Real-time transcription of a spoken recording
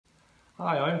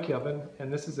Hi, I'm Kevin,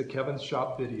 and this is a Kevin's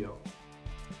Shop video.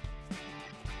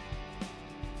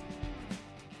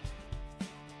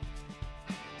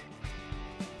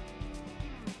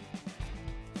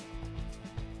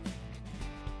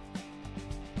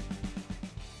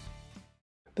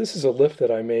 This is a lift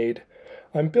that I made.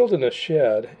 I'm building a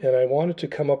shed, and I wanted to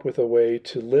come up with a way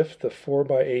to lift the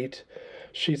 4x8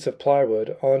 sheets of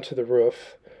plywood onto the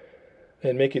roof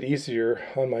and make it easier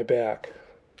on my back.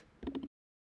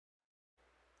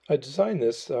 I designed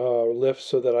this lift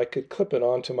so that I could clip it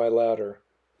onto my ladder.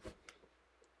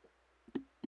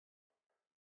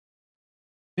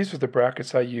 These are the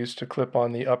brackets I used to clip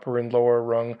on the upper and lower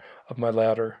rung of my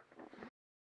ladder.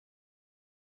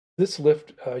 This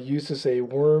lift uses a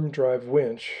worm drive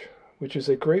winch, which is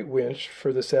a great winch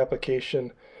for this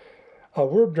application. A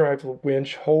worm drive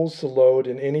winch holds the load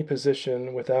in any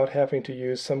position without having to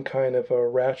use some kind of a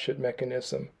ratchet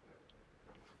mechanism.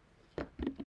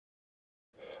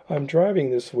 I'm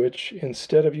driving this winch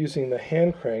instead of using the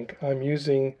hand crank. I'm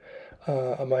using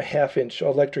my 1/2-inch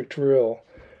electric drill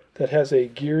that has a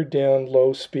geared down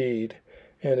low speed,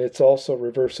 and it's also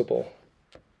reversible.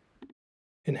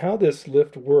 And how this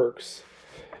lift works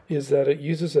is that it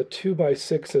uses a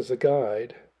 2x6 as a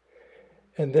guide,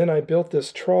 and then I built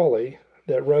this trolley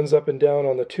that runs up and down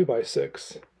on the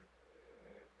 2x6.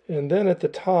 And then at the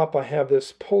top I have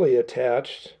this pulley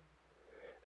attached,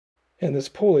 and this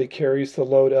pulley carries the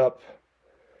load up.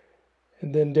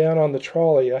 And then down on the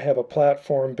trolley I have a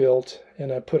platform built,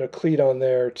 and I put a cleat on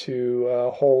there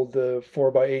to hold the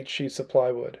 4x8 sheets of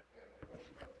plywood.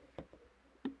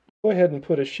 Go ahead and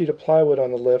put a sheet of plywood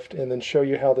on the lift and then show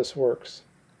you how this works.